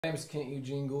My name is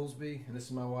Eugene Goolsby, and this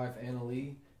is my wife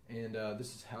Leigh, and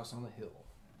this is House on the Hill.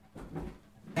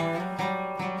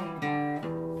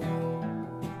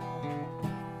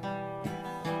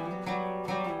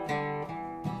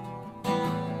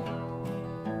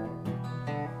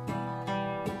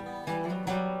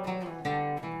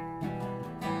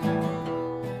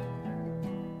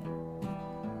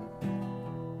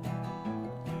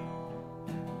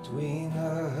 Between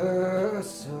the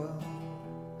hustle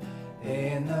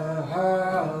and the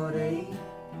heartache,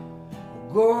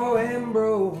 going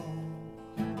broke,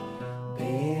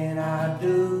 paying our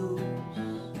dues,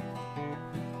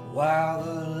 while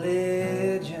the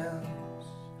legends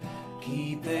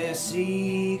keep their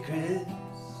secrets,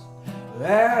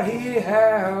 out here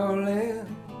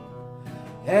howling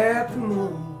at the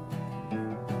moon.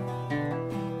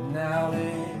 Now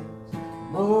there's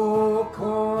more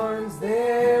coins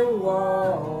than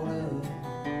water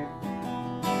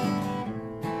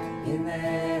in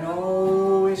that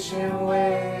old wishing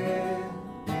well.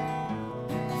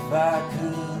 If I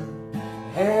could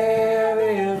have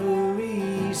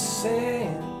every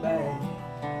cent back,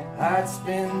 I'd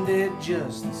spend it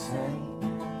just the same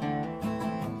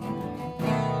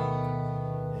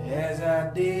as I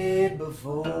did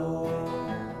before.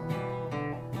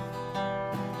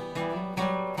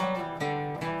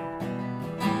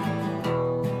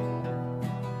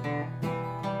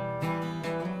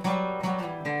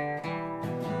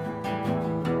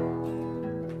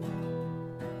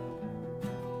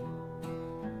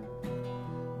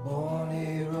 Born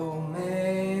a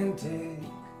romantic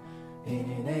in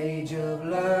an age of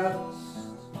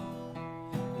lust,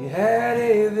 he had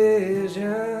a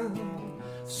vision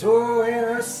so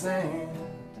innocent.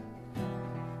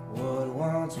 What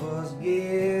once was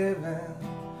given,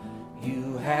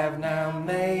 you have now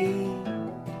made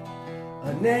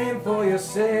a name for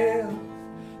yourself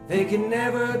they can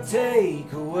never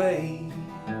take away.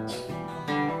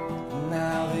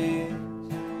 Now there's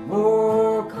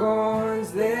more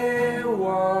coins than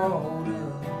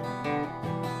water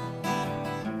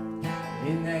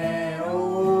in that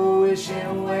old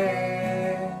wishing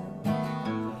well.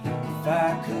 If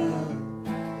I could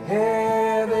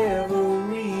have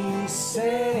every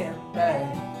cent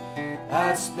back,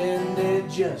 I'd spend it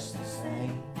just the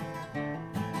same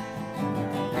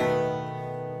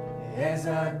as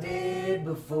I did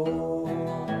before.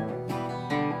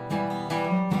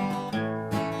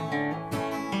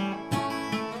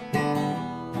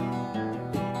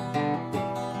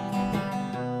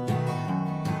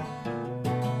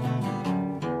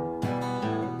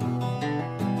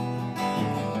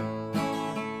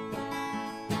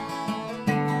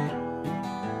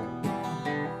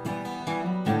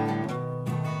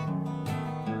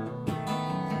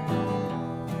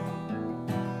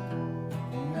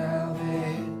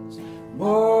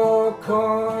 More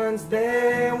coins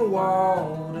than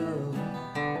water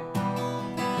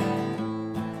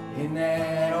in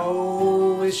that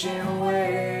old wishing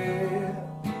well.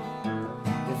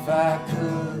 If I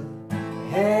could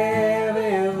have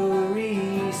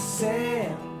every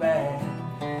cent back,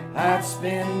 I'd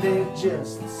spend it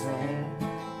just the same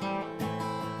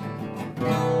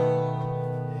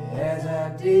as I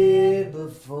did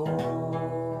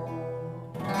before.